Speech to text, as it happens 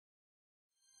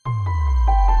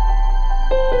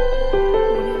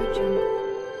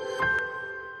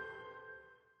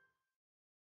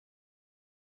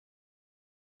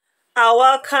I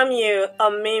welcome you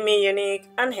on Mimi Unique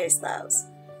and Hairstyles.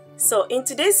 So in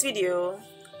today's video,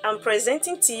 I'm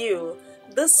presenting to you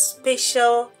this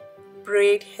special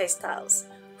braid hairstyles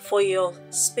for your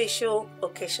special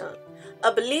occasion.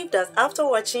 I believe that after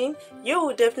watching, you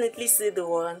will definitely see the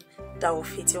one that will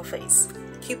fit your face.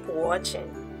 Keep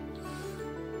watching.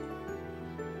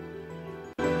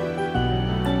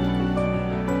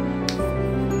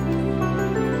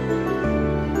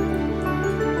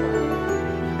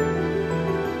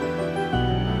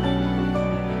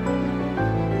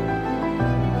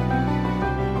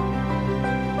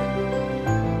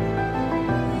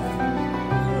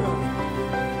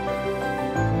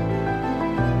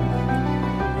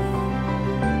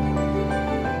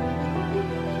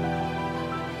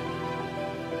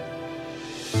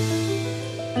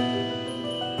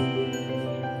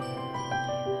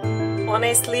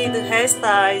 Honestly, the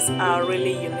hairstyles are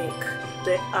really unique.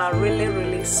 They are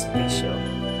really special.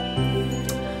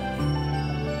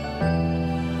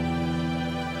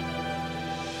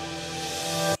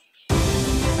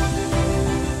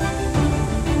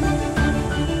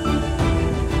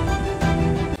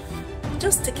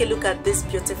 Just take a look at this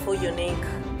beautiful, unique,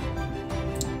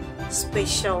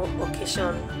 special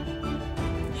occasion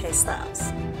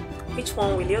hairstyles. Which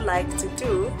one will you like to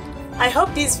do? I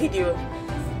hope this video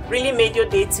really made your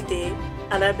day today,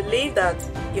 and I believe that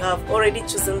you have already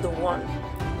chosen the one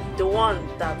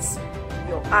that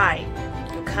your eye,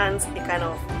 you can't kind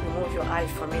of remove your eye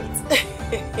from it.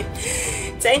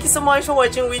 Thank you so much for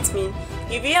watching with me.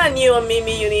 If you are new on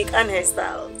Mimi Unique and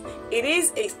Hairstyles, it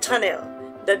is a channel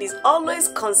that is always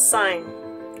concerned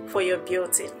for your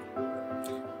beauty,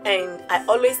 and I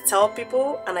always tell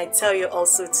people, and I tell you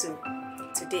also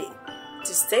today,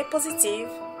 to stay positive,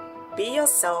 be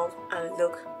yourself, and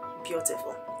look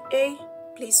beautiful. Hey,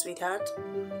 please, sweetheart,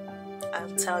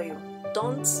 I'll tell you,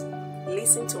 don't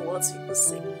listen to what people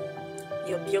say.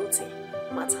 Your beauty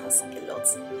matters a lot.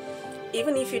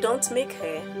 Even if you don't make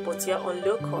hair, but you're on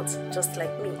low cut just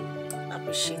like me,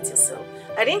 appreciate yourself.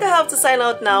 I think I have to sign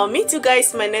out now. Meet you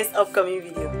guys in my next upcoming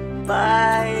video.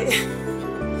 Bye.